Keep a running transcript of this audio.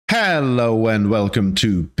Hello and welcome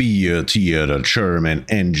to BierTier, the German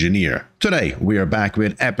engineer. Today we are back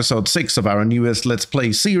with episode 6 of our newest Let's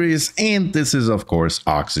Play series, and this is of course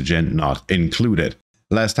oxygen not included.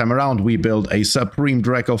 Last time around we built a supreme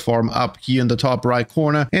Drecko Farm up here in the top right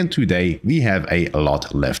corner, and today we have a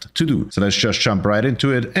lot left to do. So let's just jump right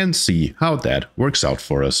into it and see how that works out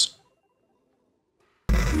for us.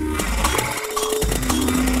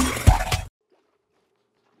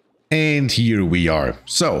 And here we are.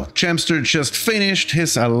 So, Chemster just finished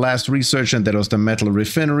his last research, and that was the metal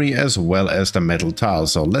refinery as well as the metal tile.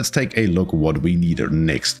 So let's take a look what we need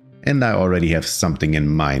next. And I already have something in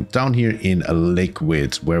mind down here in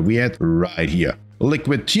liquids, where we at right here.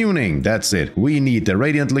 Liquid tuning, that's it. We need the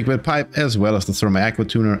radiant liquid pipe as well as the thermal aqua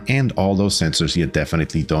tuner, and all those sensors here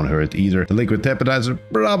definitely don't hurt either. The liquid tapidizer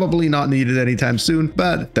probably not needed anytime soon,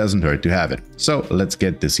 but doesn't hurt to have it. So let's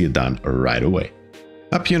get this here done right away.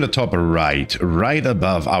 Up here in the top right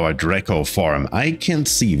above our Drecko Farm, I can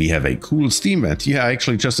see we have a cool steam vent. Yeah, I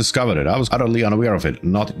actually just discovered it. I was utterly unaware of it,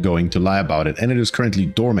 not going to lie about it, and it is currently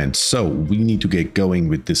dormant. So we need to get going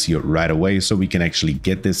with this here right away so we can actually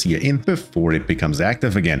get this here in before it becomes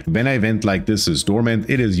active again. When a vent like this is dormant,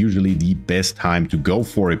 it is usually the best time to go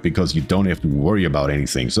for it because you don't have to worry about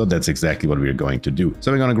anything. So that's exactly what we're going to do.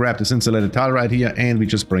 So we're going to grab this insulated tile right here, and we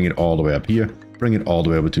just bring it all the way up here. Bring it all the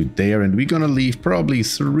way over to there, and we're gonna leave probably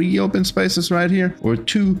 3 open spaces right here, or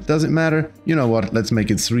 2, doesn't matter. You know what, let's make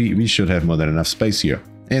it 3. We should have more than enough space here.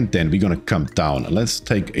 And then we're gonna come down. Let's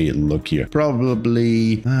take a look here.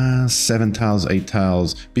 Probably 7 tiles, 8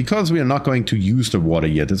 tiles. Because we are not going to use the water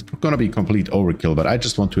yet, it's gonna be complete overkill, but I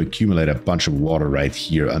just want to accumulate a bunch of water right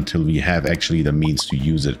here until we have actually the means to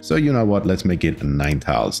use it. So you know what, let's make it 9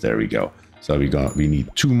 tiles. There we go. So we need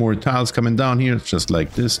 2 more tiles coming down here, just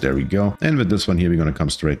like this. There we go. And with this one here, we're going to come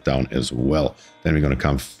straight down as well. Then we're going to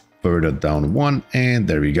come further down 1, and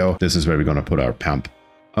there we go. This is where we're going to put our pump.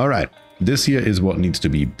 All right. This here is what needs to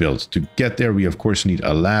be built. To get there, we of course need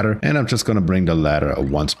a ladder, and I'm just going to bring the ladder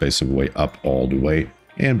 1 space away up all the way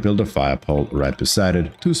and build a fire pole right beside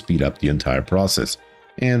it to speed up the entire process.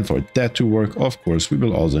 And for that to work, of course, we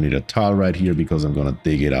will also need a tile right here because I'm going to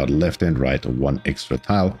dig it out left and right, 1 extra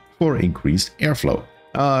tile for increased airflow.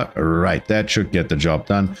 Right, that should get the job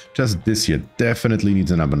done. Just this here definitely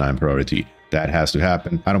needs a number 9 priority. That has to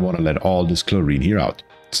happen. I don't want to let all this chlorine here out.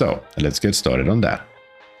 So let's get started on that.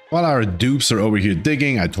 While our dupes are over here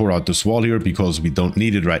digging, I tore out this wall here because we don't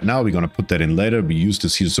need it right now. We're going to put that in later. We use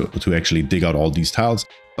this here to actually dig out all these tiles.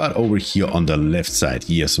 But over here on the left side,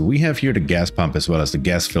 yes, we have here the gas pump as well as the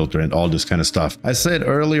gas filter and all this kind of stuff. I said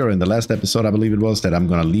earlier in the last episode, I believe it was, that I'm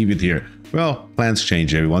going to leave it here. Well, plans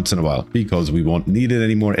change every once in a while because we won't need it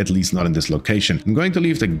anymore, at least not in this location. I'm going to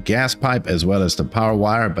leave the gas pipe as well as the power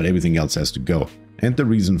wire, but everything else has to go. And the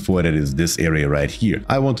reason for that is this area right here.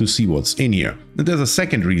 I want to see what's in here. And there's a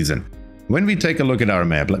second reason. When we take a look at our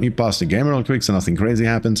map, let me pause the game real quick so nothing crazy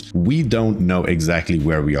happens. We don't know exactly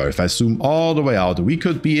where we are. If I zoom all the way out, we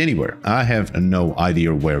could be anywhere. I have no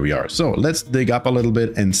idea where we are. So let's dig up a little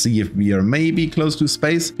bit and see if we are maybe close to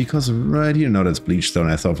space. Because right here, no, that's bleachstone.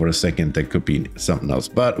 I thought for a second that could be something else,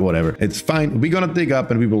 but whatever. It's fine. We're gonna dig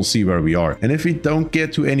up and we will see where we are. And if we don't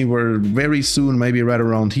get to anywhere very soon, maybe right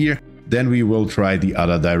around here, then we will try the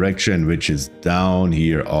other direction, which is down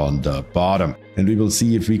here on the bottom. And we will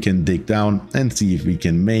see if we can dig down and see if we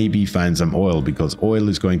can maybe find some oil, because oil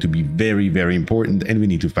is going to be very, very important and we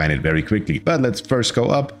need to find it very quickly. But let's first go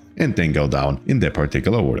up and then go down in that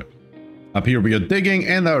particular order. Up here we are digging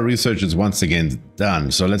and our research is once again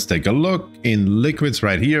done. So let's take a look in liquids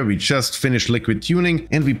right here. We just finished liquid tuning,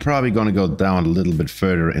 and we're probably going to go down a little bit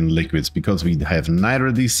further in liquids because we have neither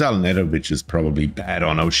desalinator, which is probably bad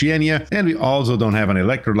on Oceania, and we also don't have an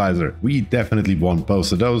electrolyzer. We definitely want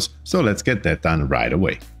both of those. So let's get that done right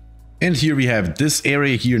away. And here we have this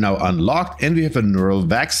area here now unlocked, and we have a neural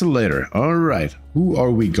vaccinator. All right, who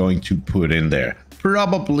are we going to put in there?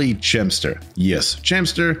 Probably Chemster. Yes,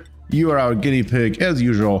 Chemster. You are our guinea pig as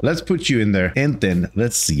usual. Let's put you in there and then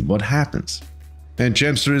let's see what happens. And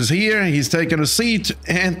Chemster is here. He's taking a seat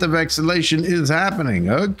and the vaccination is happening.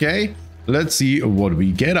 Okay, let's see what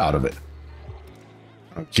we get out of it.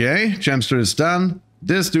 Okay, Chemster is done.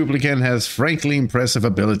 This duplicant has frankly impressive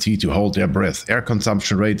ability to hold their breath. Air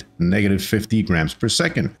consumption rate -50 grams per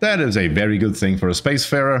second. That is a very good thing for a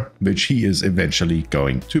spacefarer, which he is eventually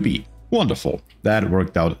going to be. Wonderful. That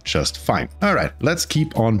worked out just fine. All right, let's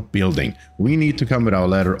keep on building. We need to come with our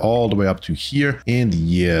ladder all the way up to here. And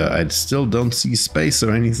yeah, I still don't see space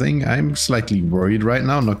or anything. I'm slightly worried right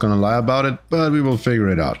now, not gonna lie about it, but we will figure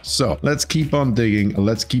it out. So let's keep on digging,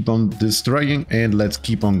 let's keep on destroying, and let's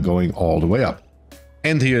keep on going all the way up.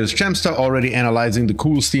 And here's Chamster already analyzing the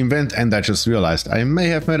cool steam vent, and I just realized I may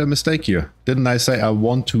have made a mistake here. Didn't I say I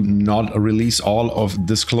want to not release all of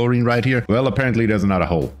this chlorine right here? Well, apparently there's another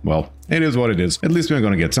hole. Well, it is what it is. At least we're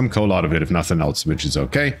gonna get some coal out of it if nothing else, which is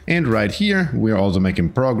okay. And right here, we're also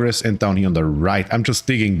making progress. And down here on the right, I'm just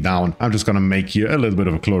digging down. I'm just gonna make here a little bit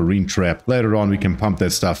of a chlorine trap. Later on, we can pump that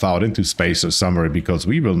stuff out into space or somewhere because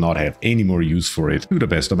we will not have any more use for it, to the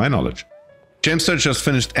best of my knowledge. Chamster just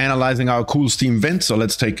finished analyzing our cool steam vent, so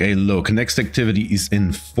let's take a look. Next activity is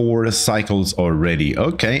in 4 cycles already.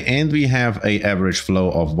 Okay, and we have an average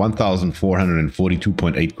flow of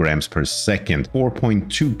 1,442.8 grams per second,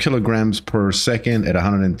 4.2 kilograms per second at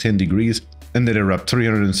 110 degrees, and that erupt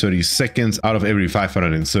 330 seconds out of every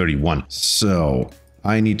 531. So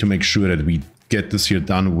I need to make sure that we get this here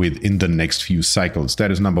done within the next few cycles. That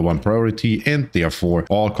is number 1 priority, and therefore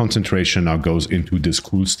all concentration now goes into this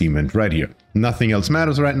cool steam vent right here. Nothing else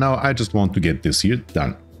matters right now. I just want to get this here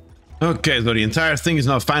done. Okay, so the entire thing is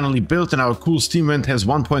now finally built and our cool steam vent has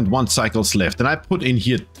 1.1 cycles left, and I put in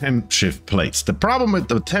here temp shift plates. The problem with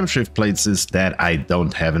the temp shift plates is that I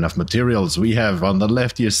don't have enough materials. We have on the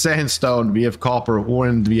left here sandstone, we have copper ore,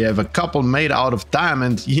 and we have a couple made out of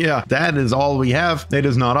diamond. Yeah, that is all we have. It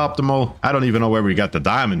is not optimal. I don't even know where we got the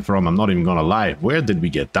diamond from. I'm not even gonna lie. Where did we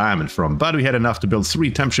get diamond from? But we had enough to build 3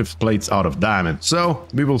 temp shift plates out of diamond. So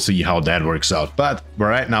we will see how that works out. But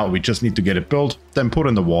right now we just need to get it built, then put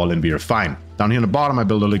in the wall, and we're fine. Down here on the bottom, I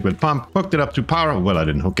built a liquid pump, hooked it up to power. Well, I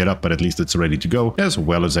didn't hook it up, but at least it's ready to go, as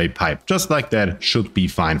well as a pipe. Just like that, should be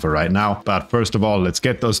fine for right now. But first of all, let's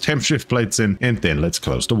get those temp shift plates in, and then let's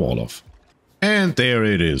close the wall off. And there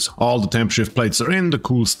it is. All the temp shift plates are in, the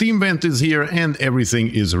cool steam vent is here, and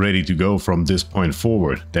everything is ready to go from this point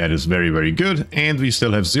forward. That is very, very good. And we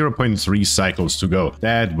still have 0.3 cycles to go.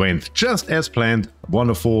 That went just as planned.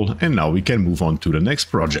 Wonderful. And now we can move on to the next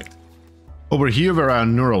project. Over here where our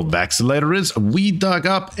neural vacillator is, we dug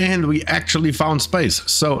up and we actually found space.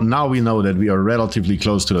 So now we know that we are relatively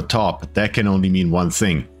close to the top. That can only mean one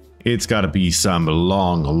thing. It's gotta be some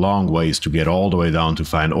long ways to get all the way down to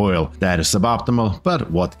find oil. That is suboptimal,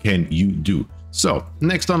 but what can you do? So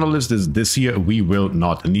next on the list is this here. We will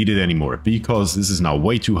not need it anymore because this is now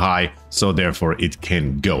way too high. So therefore it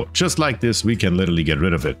can go. Just like this, we can literally get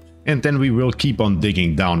rid of it. And then we will keep on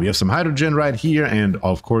digging down. We have some hydrogen right here, and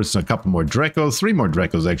of course a couple more Dreckos, 3 more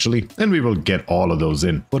Dreckos actually, and we will get all of those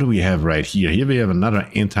in. What do we have right here? Here we have another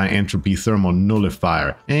anti-entropy thermal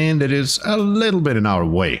nullifier, and it is a little bit in our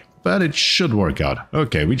way, but it should work out.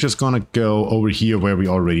 Okay, we're just gonna go over here where we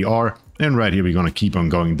already are, and right here we're gonna keep on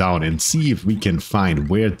going down and see if we can find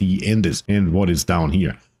where the end is and what is down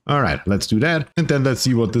here. All right, let's do that, and then let's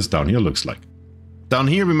see what this down here looks like. Down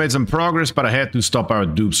here we made some progress, but I had to stop our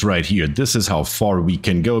dupes right here. This is how far we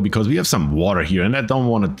can go because we have some water here and I don't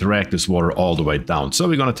want to drag this water all the way down. So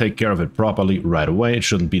we're going to take care of it properly right away. It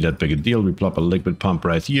shouldn't be that big a deal. We plop a liquid pump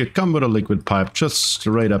right here, come with a liquid pipe just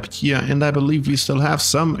straight up here, and I believe we still have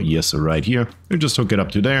some. Yes, right here. We just hook it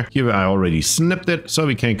up to there. Here I already snipped it, so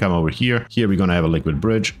we can come over here. Here we're going to have a liquid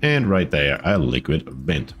bridge, and right there a liquid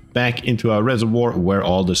vent. Back into our reservoir where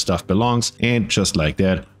all the stuff belongs, and just like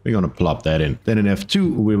that we're gonna plop that in. Then in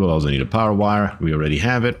F2 we will also need a power wire. We already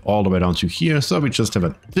have it all the way down to here, so we just have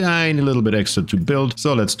a tiny little bit extra to build,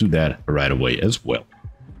 so let's do that right away as well.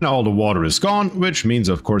 Now all the water is gone, which means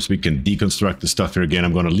of course we can deconstruct the stuff here again.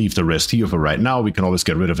 I'm going to leave the rest here for right now. We can always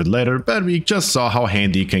get rid of it later, but we just saw how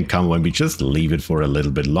handy it can come when we just leave it for a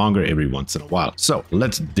little bit longer every once in a while. So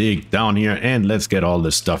let's dig down here and let's get all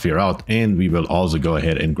this stuff here out, and we will also go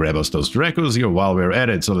ahead and grab us those Dreckos here while we're at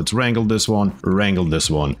it. So let's wrangle this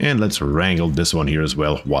one, and let's wrangle this one here as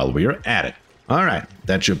well while we're at it. All right,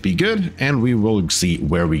 that should be good, and we will see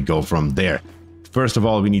where we go from there. First of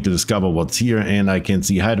all, we need to discover what's here, and I can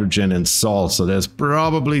see hydrogen and salt, so there's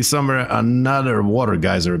probably somewhere another water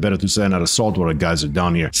geyser, or better to say another saltwater geyser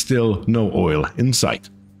down here. Still no oil in sight.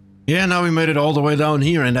 Yeah, now we made it all the way down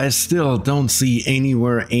here, and I still don't see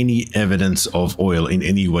anywhere any evidence of oil in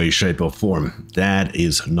any way, shape, or form. That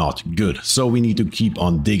is not good. So we need to keep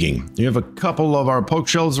on digging. We have a couple of our poke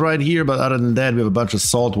shells right here, but other than that, we have a bunch of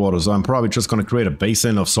salt water. So I'm probably just going to create a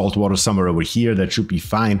basin of salt water somewhere over here. That should be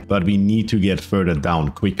fine, but we need to get further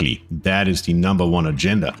down quickly. That is the #1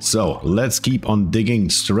 agenda. So let's keep on digging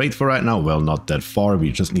straight for right now. Well, not that far.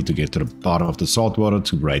 We just need to get to the bottom of the salt water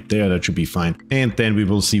to right there. That should be fine. And then we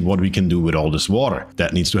will see what we can do with all this water.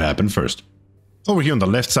 That needs to happen first. Over here on the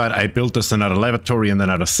left side, I built us another lavatory and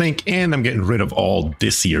another sink, and I'm getting rid of all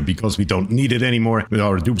this here because we don't need it anymore. With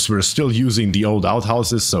our dupes, we're still using the old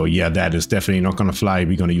outhouses, so yeah, that is definitely not gonna fly.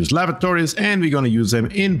 We're gonna use lavatories, and we're gonna use them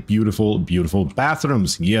in beautiful, beautiful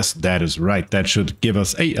bathrooms. Yes, that is right. That should give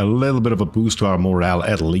us a little bit of a boost to our morale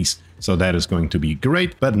at least. So that is going to be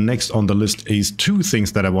great. But next on the list is two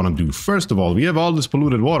things that I want to do. First of all, we have all this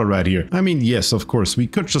polluted water right here. I mean, yes, of course, we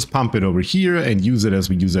could just pump it over here and use it as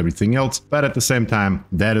we use everything else. But at the same time,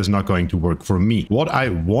 that is not going to work for me. What I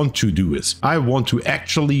want to do is I want to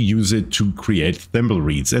actually use it to create thimble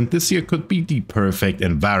reeds. And this here could be the perfect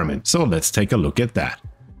environment. So let's take a look at that.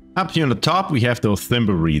 Up here on the top, we have those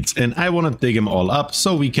thimble reeds, and I want to dig them all up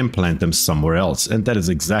so we can plant them somewhere else. And that is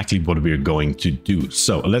exactly what we're going to do.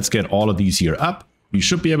 So let's get all of these here up. We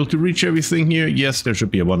should be able to reach everything here. Yes, there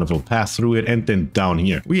should be a wonderful path through it. And then down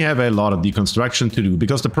here, we have a lot of deconstruction to do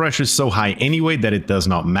because the pressure is so high anyway that it does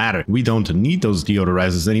not matter. We don't need those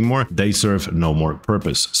deodorizers anymore. They serve no more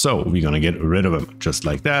purpose. So we're going to get rid of them just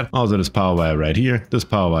like that. Also, this power wire right here, this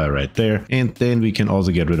power wire right there. And then we can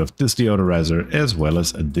also get rid of this deodorizer as well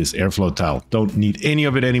as this airflow towel. Don't need any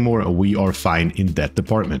of it anymore. We are fine in that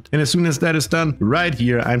department. And as soon as that is done, right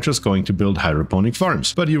here, I'm just going to build hydroponic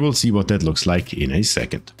farms. But you will see what that looks like in a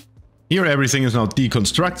second. Here everything is now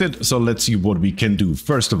deconstructed, so let's see what we can do.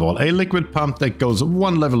 First of all, a liquid pump that goes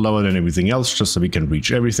one level lower than everything else just so we can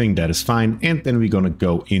reach everything. That is fine. And then we're gonna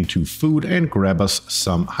go into food and grab us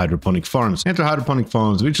some hydroponic farms. And the hydroponic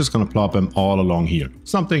farms, we're just gonna plop them all along here.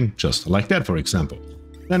 Something just like that, for example.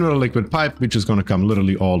 Then with a liquid pipe, which is going to come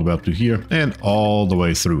literally all the way up to here and all the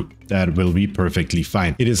way through. That will be perfectly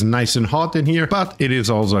fine. It is nice and hot in here, but it is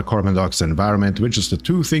also a carbon dioxide environment, which is the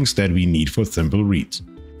two things that we need for thimble reeds.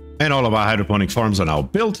 And all of our hydroponic farms are now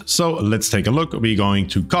built, so let's take a look. We're going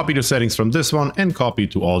to copy the settings from this one and copy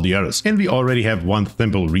to all the others. And we already have one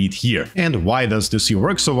thimble reed here. And why does this here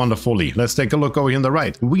work so wonderfully? Let's take a look over here on the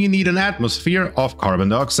right. We need an atmosphere of carbon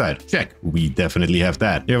dioxide. Check. We definitely have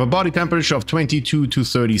that. We have a body temperature of 22 to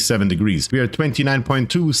 37 degrees. We are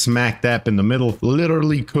 29.2, smack dab in the middle.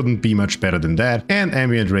 Literally couldn't be much better than that. And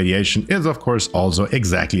ambient radiation is of course also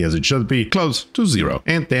exactly as it should be, close to 0.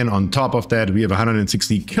 And then on top of that, we have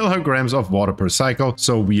 160 kilograms of water per cycle.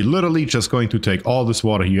 So we literally just going to take all this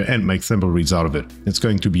water here and make thimble reeds out of it. It's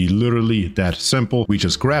going to be literally that simple. We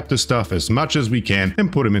just grab the stuff as much as we can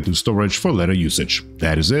and put them into storage for later usage.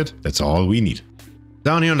 That is it. That's all we need.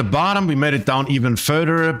 Down here on the bottom, we made it down even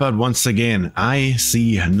further, but once again, I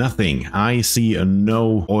see nothing. I see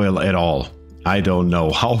no oil at all. I don't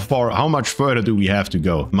know how much further do we have to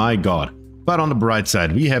go? My God. But on the bright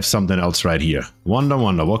side, we have something else right here. Wonder,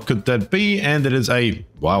 what could that be? And it is a,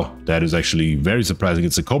 wow, that is actually very surprising.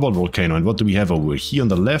 It's a cobalt volcano. And what do we have over here on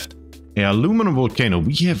the left? An aluminum volcano.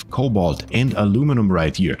 We have cobalt and aluminum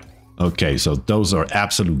right here. Okay, so those are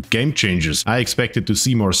absolute game changers. I expected to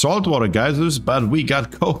see more saltwater geysers, but we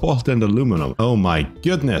got cobalt and aluminum. Oh my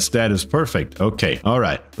goodness, that is perfect. Okay, all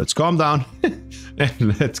right, let's calm down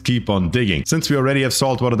and let's keep on digging. Since we already have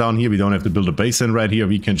saltwater down here, we don't have to build a basin right here.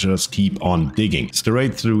 We can just keep on digging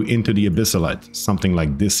straight through into the abyssalite, something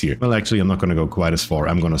like this here. Well, actually, I'm not going to go quite as far.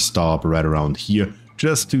 I'm going to stop right around here,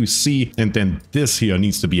 just to see. And then this here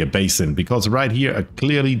needs to be a basin because right here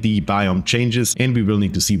clearly the biome changes and we will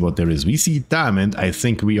need to see what there is. We see diamond. I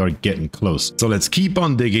think we are getting close. So let's keep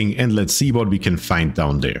on digging and let's see what we can find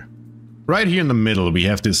down there. Right here in the middle, we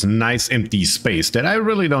have this nice empty space that I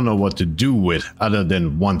really don't know what to do with other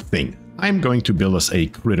than one thing. I'm going to build us a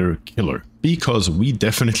critter killer because we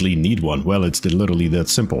definitely need one. Well, it's literally that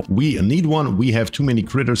simple. We need one. We have too many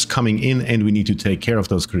critters coming in and we need to take care of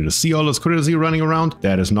those critters. See all those critters here running around?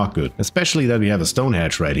 That is not good. Especially that we have a stone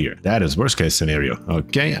hatch right here. That is worst case scenario.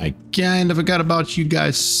 Okay, I kind of forgot about you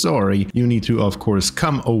guys. Sorry. You need to, of course,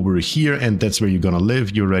 come over here and that's where you're gonna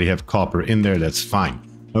live. You already have copper in there. That's fine.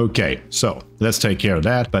 Okay, so let's take care of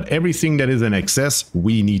that, but everything that is in excess,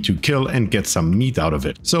 we need to kill and get some meat out of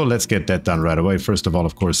it. So let's get that done right away. First of all,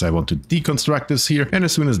 of course, I want to deconstruct this here, and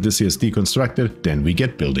as soon as this is deconstructed, then we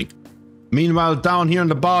get building. Meanwhile, down here on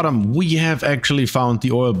the bottom, we have actually found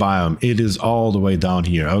the oil biome. It is all the way down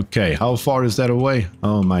here. Okay, how far is that away?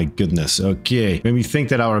 Oh my goodness. Okay, when we think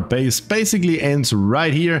that our base basically ends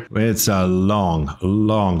right here, it's a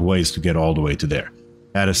long ways to get all the way to there.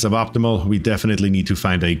 That is suboptimal. We definitely need to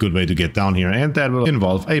find a good way to get down here, and that will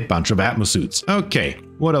involve a bunch of atmosuits. Okay,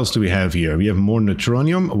 what else do we have here? We have more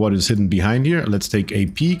neutronium. What is hidden behind here? Let's take a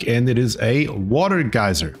peek, and it is a water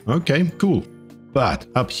geyser. Okay, cool. But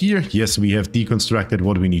up here, yes, we have deconstructed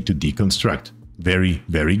what we need to deconstruct. Very,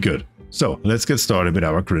 very good. So let's get started with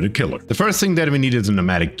our critter killer. The first thing that we need is a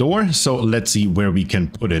pneumatic door. So let's see where we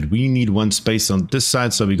can put it. We need one space on this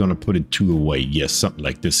side, so we're going to put it 2 away. Yes, something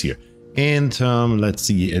like this here. And let's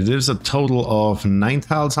see, it is a total of 9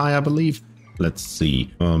 tiles high, I believe. Let's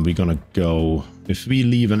see, we're gonna go, if we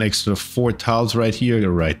leave an extra 4 tiles right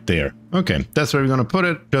here, right there. Okay, that's where we're gonna put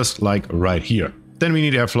it, just like right here. Then we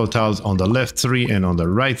need airflow tiles on the left 3 and on the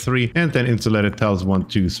right 3, and then insulated tiles 1,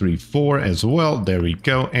 2, 3, 4 as well. There we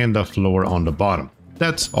go, and the floor on the bottom.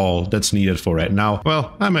 That's all that's needed for right now.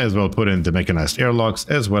 Well, I may as well put in the mechanized airlocks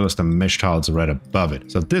as well as the mesh tiles right above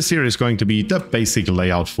it. So this here is going to be the basic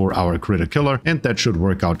layout for our critter killer, and that should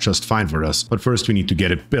work out just fine for us. But first we need to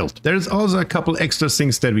get it built. There's also a couple extra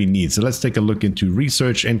things that we need. So let's take a look into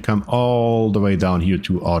research and come all the way down here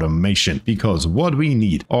to automation, because what we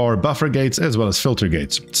need are buffer gates as well as filter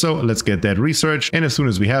gates. So let's get that research, and as soon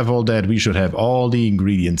as we have all that, we should have all the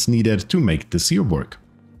ingredients needed to make this here work.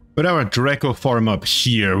 With our Drecko Farm up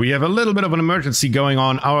here, we have a little bit of an emergency going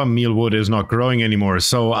on. Our mealwood is not growing anymore,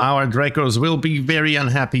 so our Dreckos will be very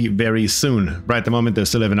unhappy very soon. Right at the moment, they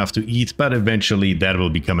still have enough to eat, but eventually that will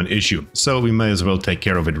become an issue. So we may as well take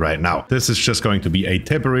care of it right now. This is just going to be a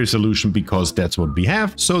temporary solution because that's what we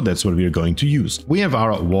have, so that's what we are going to use. We have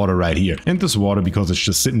our water right here, and this water, because it's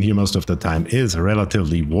just sitting here most of the time, is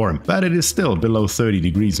relatively warm, but it is still below 30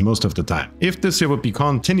 degrees most of the time. If this here would be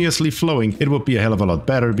continuously flowing, it would be a hell of a lot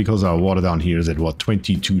better, because our water down here is at what,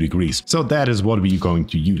 22 degrees. So that is what we're going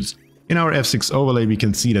to use. In our F6 overlay, we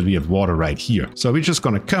can see that we have water right here. So we're just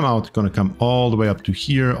going to come out, going to come all the way up to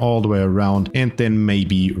here, all the way around, and then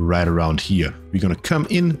maybe right around here. We're going to come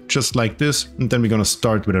in just like this, and then we're going to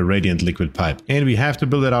start with a radiant liquid pipe. And we have to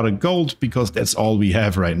build it out of gold because that's all we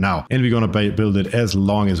have right now. And we're going to build it as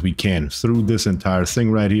long as we can through this entire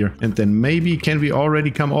thing right here. And then maybe, can we already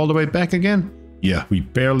come all the way back again? Yeah, we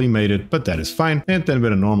barely made it, but that is fine. And then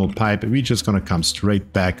with a normal pipe, we're just gonna come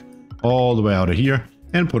straight back all the way out of here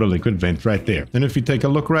and put a liquid vent right there. And if we take a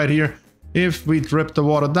look right here, if we drip the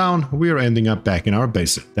water down, we are ending up back in our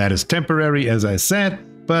basin. That is temporary, as I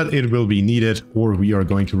said, but it will be needed, or we are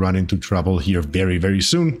going to run into trouble here very, very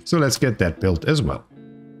soon. So let's get that built as well.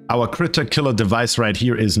 Our critter killer device right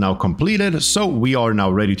here is now completed, so we are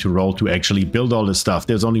now ready to roll to actually build all this stuff.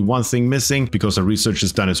 There's only one thing missing because the research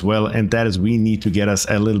is done as well, and that is we need to get us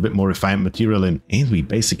a little bit more refined material in, and we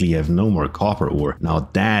basically have no more copper ore. Now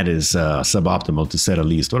that is suboptimal to say the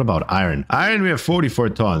least. What about iron? Iron, we have 44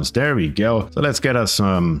 tons. There we go. So let's get us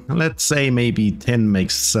let's say maybe 10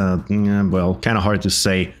 makes, well, kind of hard to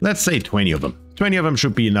say. Let's say 20 of them. 20 of them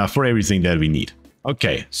should be enough for everything that we need.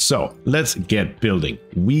 Okay, so let's get building.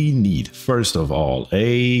 We need, first of all,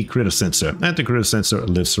 a critter sensor, and the critter sensor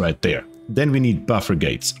lives right there. Then we need buffer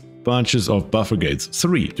gates, bunches of buffer gates,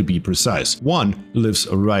 3 to be precise. 1 lives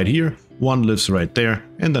right here, 1 lives right there,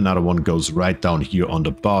 and another one goes right down here on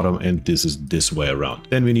the bottom, and this is this way around.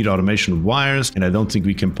 Then we need automation wires, and I don't think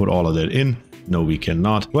we can put all of that in. No, we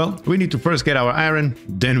cannot. Well, we need to first get our iron,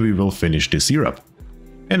 then we will finish this here up.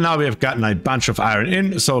 And now we have gotten a bunch of iron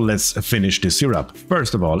in, so let's finish this here up.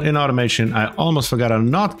 First of all, in automation, I almost forgot a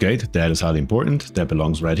NOT gate. That is highly important. That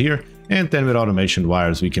belongs right here. And then with automation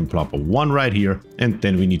wires, we can plop a 1 right here. And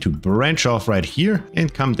then we need to branch off right here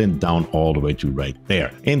and come then down all the way to right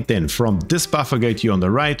there. And then from this buffer gate here on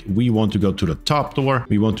the right, we want to go to the top door.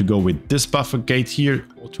 We want to go with this buffer gate here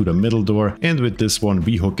to the middle door. And with this one,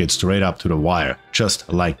 we hook it straight up to the wire,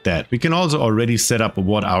 just like that. We can also already set up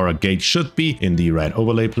what our gate should be in the right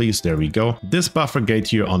overlay, please. There we go. This buffer gate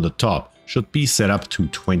here on the top should be set up to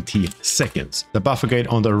 20 seconds. The buffer gate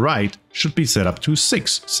on the right should be set up to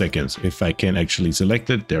 6 seconds. If I can actually select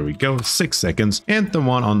it, there we go, 6 seconds. And the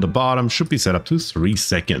one on the bottom should be set up to 3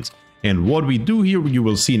 seconds. And what we do here, you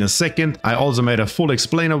will see in a second. I also made a full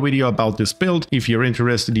explainer video about this build. If you're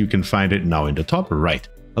interested, you can find it now in the top right.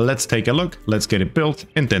 Let's take a look, let's get it built,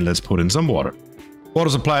 and then let's put in some water. Water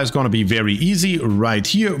supply is going to be very easy. Right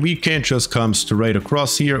here, we can just come straight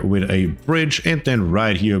across here with a bridge, and then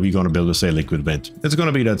right here, we're going to build us a liquid vent. It's going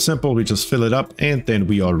to be that simple. We just fill it up, and then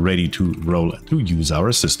we are ready to roll to use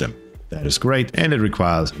our system. That is great, and it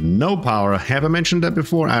requires no power. Have I mentioned that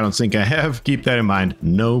before? I don't think I have. Keep that in mind.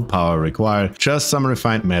 No power required, just some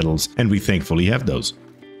refined metals, and we thankfully have those.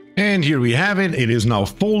 And here we have it. It is now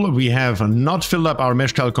full. We have not filled up our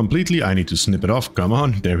mesh tile completely. I need to snip it off. Come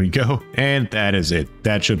on. There we go. And that is it.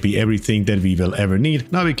 That should be everything that we will ever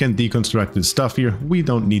need. Now we can deconstruct this stuff here. We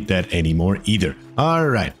don't need that anymore either. All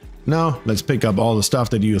right. Now let's pick up all the stuff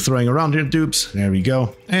that you're throwing around here, dupes. There we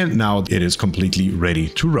go. And now it is completely ready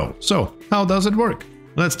to roll. So how does it work?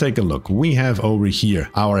 let's take a look. We have over here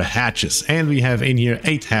our hatches, and we have in here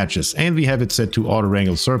 8 hatches, and we have it set to auto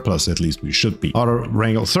wrangle surplus. At least we should be auto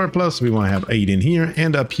wrangle surplus. We want to have 8 in here,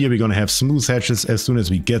 and up here we're going to have smooth hatches as soon as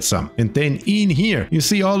we get some. And then in here, you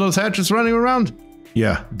see all those hatches running around?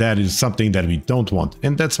 Yeah, that is something that we don't want,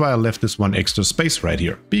 and that's why I left this one extra space right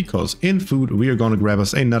here, because in food we are going to grab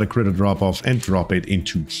us another critter drop off and drop it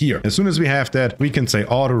into here. As soon as we have that, we can say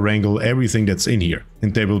auto wrangle everything that's in here,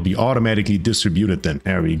 and they will be automatically distributed then.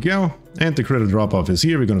 There we go. And the critter drop off is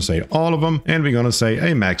here. We're going to say all of them, and we're going to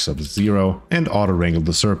say a max of 0 and auto wrangle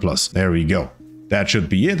the surplus. There we go. That should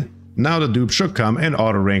be it. Now the dupe should come and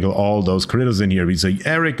auto wrangle all those critters in here. We say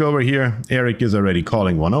Eric over here. Eric is already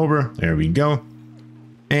calling one over. There we go.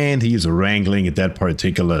 And he's wrangling at that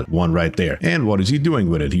particular one right there. And what is he doing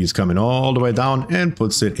with it? He's coming all the way down and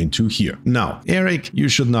puts it into here. Now, Eric, you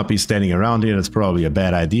should not be standing around here. That's probably a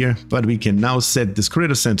bad idea. But we can now set this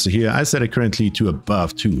critter sensor here. I set it currently to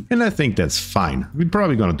above 2. And I think that's fine. We're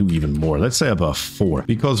probably going to do even more. Let's say above 4.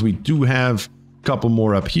 Because we do have a couple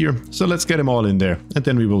more up here. So let's get them all in there. And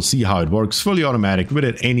then we will see how it works fully automatic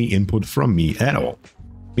without any input from me at all.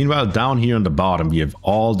 Meanwhile, down here on the bottom, we have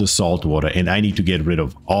all the salt water, and I need to get rid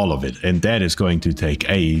of all of it. And that is going to take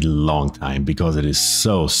a long time because it is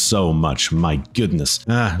so much. My goodness.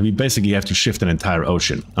 We basically have to shift an entire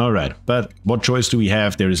ocean. All right, but what choice do we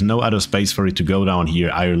have? There is no other space for it to go down here.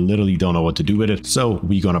 I literally don't know what to do with it. So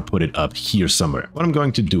we're going to put it up here somewhere. What I'm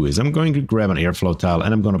going to do is I'm going to grab an airflow tile,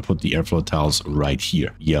 and I'm going to put the airflow tiles right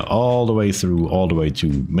here. Yeah, all the way through, all the way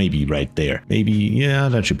to maybe right there. Maybe, yeah,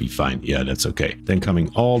 that should be fine. Yeah, that's okay. Then coming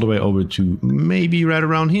all the way over to maybe right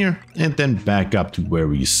around here, and then back up to where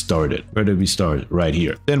we started. Where did we start? Right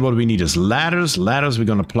here. Then what we need is ladders. Ladders we're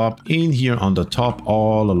gonna plop in here on the top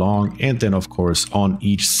all along, and then of course on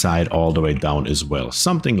each side all the way down as well.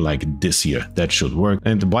 Something like this here. That should work.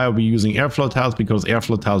 And why are we using airflow tiles? Because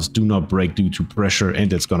airflow tiles do not break due to pressure,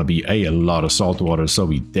 and it's gonna be a lot of salt water, so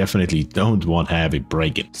we definitely don't want to have it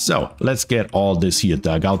break it. So let's get all this here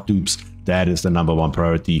dug out, dupes. That is the #1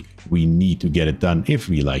 priority. We need to get it done if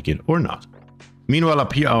we like it or not. Meanwhile,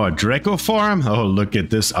 up here, our Drecko Farm. Oh, look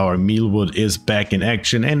at this. Our mealwood is back in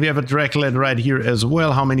action, and we have a Dreckolet right here as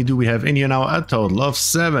well. How many do we have in here now? A total of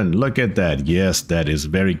 7. Look at that. Yes, that is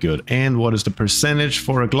very good. And what is the percentage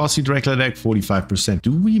for a glossy Dreckolet egg? 45%.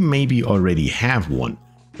 Do we maybe already have one?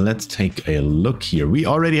 Let's take a look here. We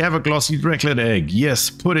already have a glossy Dreckolet egg. Yes,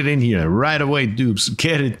 put it in here right away, dupes.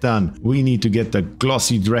 Get it done. We need to get the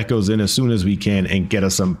glossy Dreckos in as soon as we can and get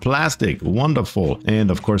us some plastic. Wonderful. And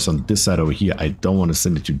of course, on this side over here, I don't want to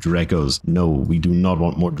send it to Dreckos. No, we do not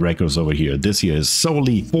want more Dreckos over here. This here is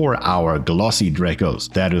solely for our glossy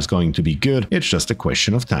Dreckos. That is going to be good. It's just a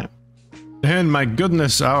question of time. And my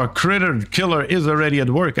goodness, our critter killer is already at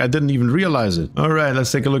work. I didn't even realize it. All right,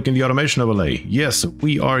 let's take a look in the automation overlay. Yes,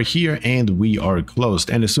 we are here and we are closed.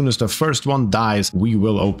 And as soon as the first one dies, we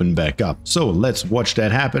will open back up. So let's watch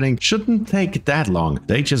that happening. Shouldn't take that long.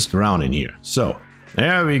 They just drown in here. So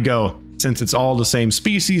there we go. Since it's all the same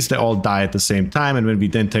species, they all die at the same time. And when we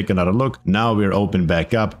then take another look, now we're open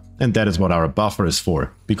back up. And that is what our buffer is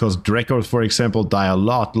for. Because Dreckos, for example, die a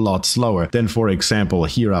lot slower than, for example,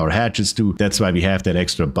 here our hatches do. That's why we have that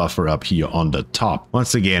extra buffer up here on the top.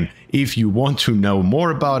 Once again, if you want to know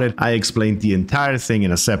more about it, I explained the entire thing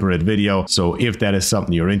in a separate video. So if that is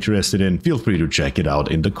something you're interested in, feel free to check it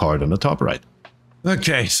out in the card on the top right.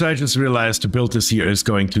 Okay, so I just realized to build this here is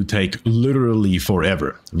going to take literally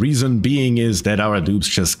forever. Reason being is that our dupes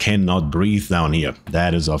just cannot breathe down here.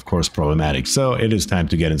 That is of course problematic, so it is time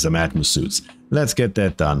to get in some Atmos suits. Let's get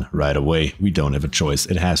that done right away. We don't have a choice.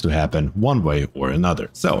 It has to happen one way or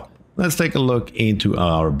another. So let's take a look into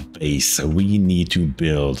our base. We need to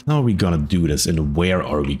build. How are we gonna do this, and where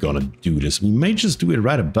are we gonna do this? We may just do it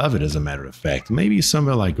right above it, as a matter of fact. Maybe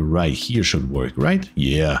somewhere like right here should work, right?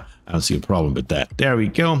 Yeah, I don't see a problem with that. There we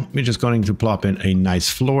go. We're just going to plop in a nice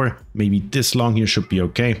floor. Maybe this long here should be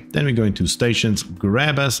okay. Then we're going to stations,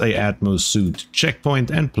 grab us a Atmos suit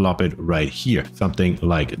checkpoint and plop it right here. Something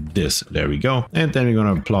like this. There we go. And then we're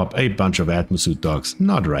gonna plop a bunch of Atmos suit dogs.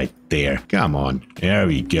 Not right there. Come on. There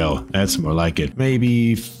we go. That's more like it.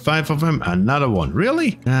 Maybe 5 of them. Another one.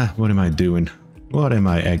 Really? What am I doing? What am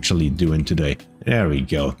I actually doing today? There we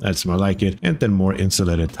go. That's more like it. And then more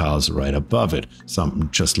insulated tiles right above it. Something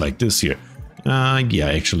just like this here. Yeah,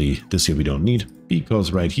 actually, this here we don't need,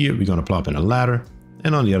 because right here we're gonna plop in a ladder.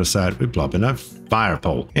 and on the other side we plop in a fire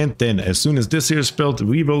pole. And then as soon as this here is built,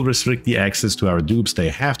 we will restrict the access to our dupes. They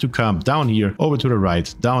have to come down here, over to the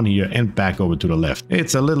right, down here, and back over to the left.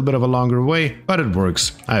 It's a little bit of a longer way, but it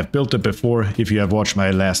works. I've built it before. If you have watched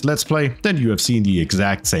my last Let's Play, then you have seen the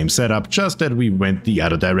exact same setup, just that we went the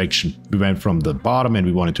other direction. We went from the bottom and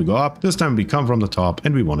we wanted to go up. This time we come from the top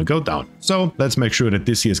and we want to go down. So let's make sure that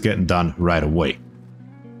this here is getting done right away.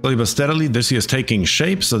 Slowly but steadily, this here is taking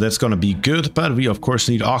shape, so that's gonna be good, but we of course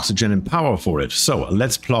need oxygen and power for it. So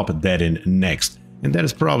let's plop that in next. And that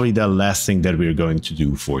is probably the last thing that we're going to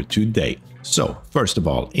do for today. So first of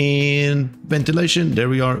all, in ventilation, there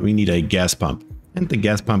we are, we need a gas pump. And the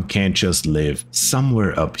gas pump can't just live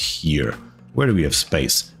somewhere up here. Where do we have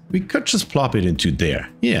space? We could just plop it into there.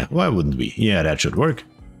 Yeah, why wouldn't we? Yeah, that should work.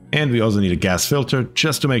 And we also need a gas filter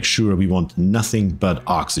just to make sure we want nothing but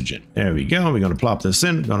oxygen. There we go. We're going to plop this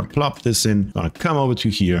in. Going to plop this in. Going to come over to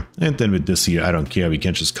here. And then with this here, I don't care. We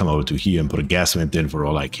can just come over to here and put a gas vent in for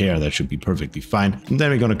all I care. That should be perfectly fine. And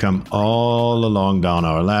then we're going to come all along down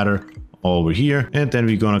our ladder over here. And then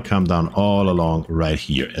we're going to come down all along right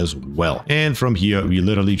here as well. And from here, we're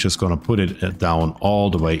literally just going to put it down all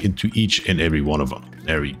the way into each and every one of them.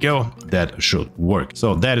 There we go. That should work.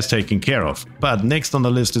 So that is taken care of. But next on the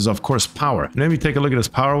list is of course power. And when we take a look at this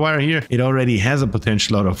power wire here, it already has a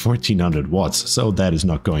potential out of 1400 watts. So that is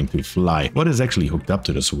not going to fly. What is actually hooked up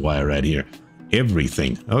to this wire right here?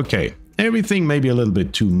 Everything. Okay. Everything may be a little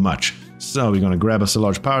bit too much. So we're going to grab us a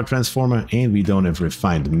large power transformer, and we don't have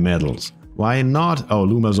refined metals. Why not? Oh,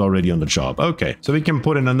 Luma's already on the job. Okay, so we can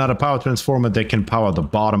put in another power transformer that can power the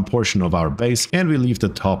bottom portion of our base, and we leave the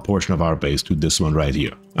top portion of our base to this one right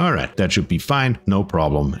here. All right, that should be fine. No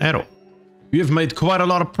problem at all. We have made quite a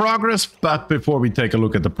lot of progress, but before we take a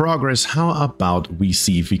look at the progress, how about we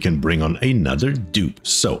see if we can bring on another dupe?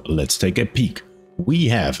 So let's take a peek. We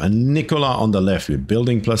have a Nicola on the left with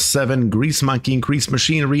building +7, grease monkey, increased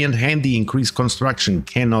machinery, and handy, increased construction,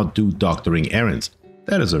 cannot do doctoring errands.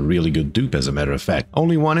 That is a really good dupe, as a matter of fact.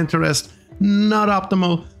 Only one interest, not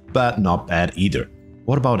optimal, but not bad either.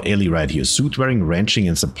 What about Ellie right here? Suit wearing, ranching,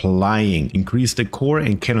 and supplying. Increase decor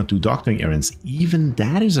and cannot do doctoring errands. Even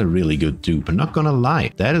that is a really good dupe, I'm not gonna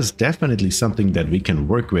lie. That is definitely something that we can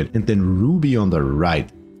work with. And then Ruby on the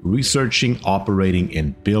right. Researching, operating,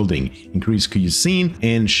 and building. Increase cuisine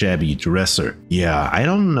and shabby dresser. Yeah, I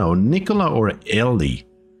don't know, Nicola or Ellie?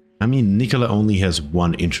 I mean, Nicola only has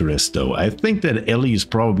one interest though. I think that Ellie is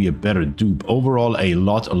probably a better dupe. Overall, a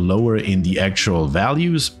lot lower in the actual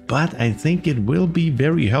values, but I think it will be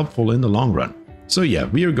very helpful in the long run. So yeah,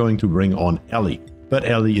 we are going to bring on Ellie. But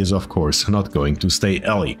Ellie is of course not going to stay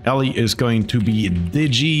Ellie. Ellie is going to be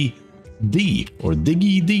Digi D or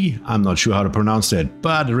Diggy D. I'm not sure how to pronounce that,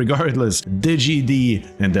 but regardless, Digi D,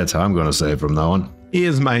 and that's how I'm gonna say it from now on,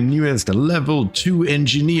 is my newest level 2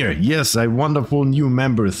 engineer. Yes, a wonderful new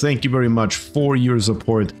member. Thank you very much for your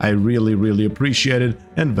support. I really appreciate it,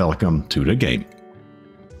 and welcome to the game.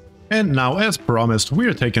 And now, as promised,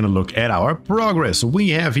 we're taking a look at our progress. We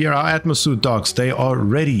have here our Atmosuit dogs. They are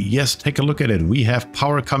ready. Yes, take a look at it. We have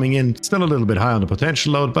power coming in. Still a little bit high on the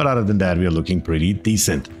potential load, but other than that, we are looking pretty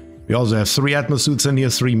decent. We also have 3 Atmosuits in here,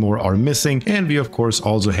 3 more are missing, and we of course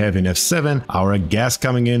also have in F7 our gas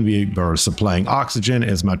coming in. We are supplying oxygen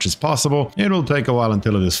as much as possible. It will take a while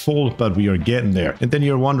until it is full, but we are getting there. And then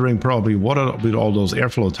you're wondering probably what are with all those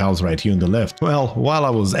airflow tiles right here on the left. Well, while I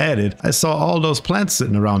was at it, I saw all those plants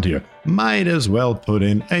sitting around here. Might as well put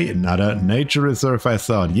in another nature reserve, I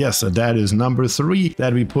thought. Yes, that is number 3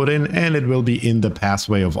 that we put in, and it will be in the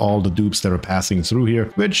pathway of all the dupes that are passing through here,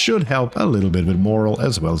 which should help a little bit with morale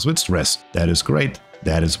as well as with stress. That is great.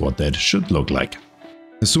 That is what that should look like.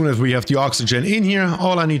 As soon as we have the oxygen in here,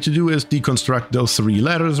 all I need to do is deconstruct those 3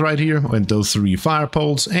 ladders right here and those 3 fire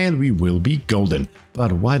poles, and we will be golden.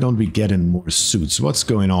 But why don't we get in more suits? What's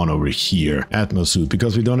going on over here? Atmosuit,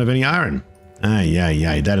 because we don't have any iron.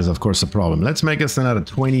 That is of course a problem. Let's make us another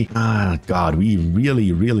 20. God, we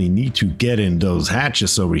really need to get in those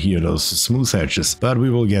hatches over here, those smooth hatches, but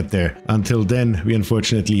we will get there. Until then, we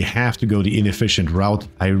unfortunately have to go the inefficient route.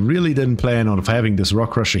 I really didn't plan on having this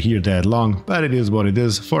rock crusher here that long, but it is what it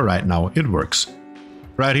is. For right now, it works.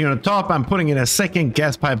 Right here on the top, I'm putting in a second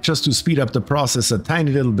gas pipe just to speed up the process a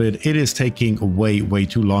tiny little bit. It is taking way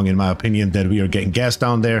too long, in my opinion, that we are getting gas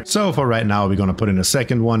down there. So for right now, we're going to put in a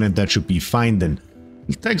second one, and that should be fine then.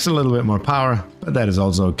 It takes a little bit more power, but that is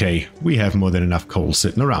also okay. We have more than enough coal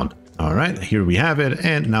sitting around. All right, here we have it.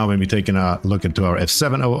 And now when we're taking a look into our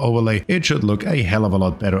F7 overlay, it should look a hell of a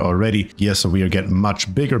lot better already. Yes, so we are getting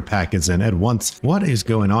much bigger packets in at once. What is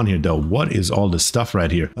going on here though? What is all this stuff right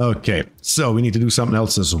here? Okay, so we need to do something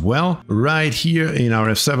else as well. Right here in our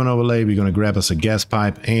F7 overlay, we're going to grab us a gas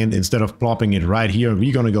pipe, and instead of plopping it right here,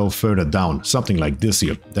 we're going to go further down. Something like this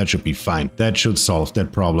here. That should be fine. That should solve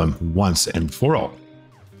that problem once and for all.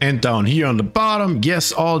 And down here on the bottom,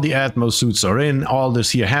 yes, all the Atmo suits are in. All this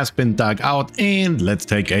here has been dug out, and let's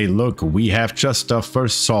take a look. We have just the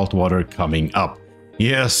first saltwater coming up.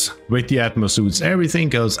 Yes, with the Atmo suits, everything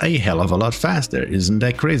goes a hell of a lot faster. Isn't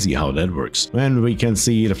that crazy how that works? When we can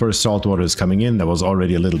see the first saltwater is coming in, there was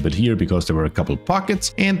already a little bit here because there were a couple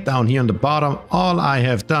pockets. And down here on the bottom, all I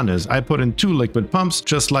have done is I put in 2 liquid pumps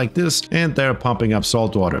just like this, and they're pumping up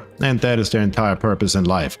saltwater. And that is their entire purpose in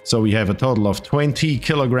life. So we have a total of 20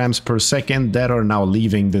 kilograms per second that are now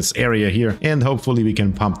leaving this area here, and hopefully we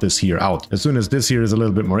can pump this here out. As soon as this here is a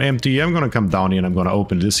little bit more empty, I'm going to come down here and I'm going to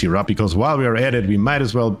open this here up, because while we are at it, we might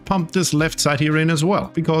as well pump this left side here in as well,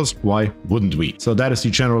 because why wouldn't we? So that is the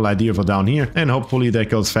general idea for down here, and hopefully that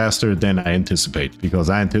goes faster than I anticipate, because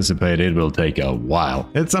I anticipate it will take a while.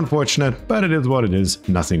 It's unfortunate, but it is what it is.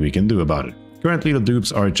 Nothing we can do about it. Currently the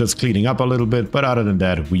dupes are just cleaning up a little bit, but other than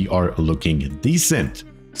that, we are looking decent.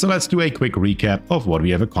 So let's do a quick recap of what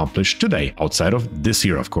we have accomplished today, outside of this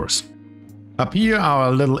here, of course. Up here,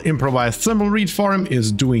 our little improvised Thimble Reed Farm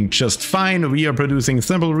is doing just fine. We are producing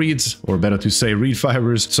thimble reeds, or better to say reed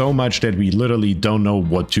fibers, so much that we literally don't know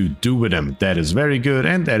what to do with them. That is very good,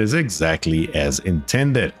 and that is exactly as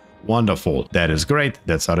intended. Wonderful. That is great.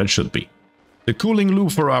 That's how that should be. The cooling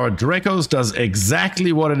loop for our Dreckos does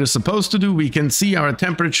exactly what it is supposed to do. We can see our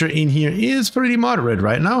temperature in here is pretty moderate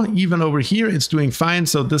right now. Even over here, it's doing fine.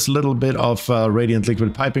 So this little bit of radiant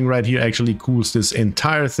liquid piping right here actually cools this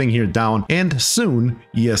entire thing here down. And soon,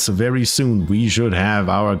 yes, very soon, we should have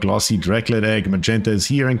our glossy Drecklet egg. Magenta is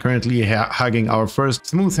here and currently hugging our first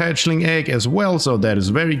smooth hatchling egg as well. So that is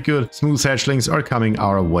very good. Smooth hatchlings are coming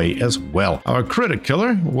our way as well. Our critter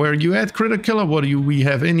killer, where you at, critter killer? What do we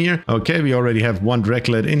have in here? Okay, we already have 1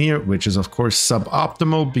 Drecklet in here, which is of course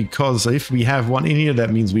suboptimal, because if we have 1 in here,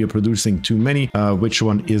 that means we are producing too many. Which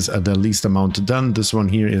one is the least amount done? This one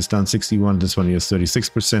here is done 61, this one here is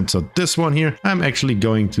 36%. So this one here, I'm actually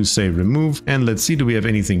going to say remove, and let's see, do we have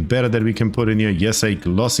anything better that we can put in here? Yes, a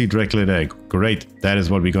glossy Drecklet egg. Great, that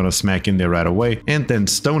is what we're gonna smack in there right away. And then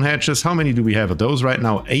stone hatches, how many do we have of those right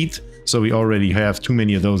now? 8. So we already have too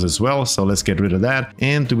many of those as well. So let's get rid of that.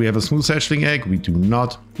 And do we have a smooth hatchling egg? We do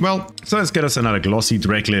not. Well, so let's get us another glossy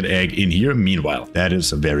Drecklet egg in here. Meanwhile, that is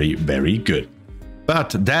very, very good.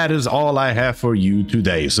 But that is all I have for you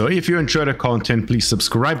today. So if you enjoyed the content, please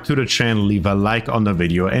subscribe to the channel, leave a like on the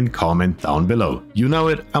video, and comment down below. You know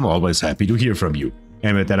it, I'm always happy to hear from you.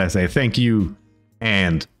 And with that, I say thank you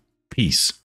and peace.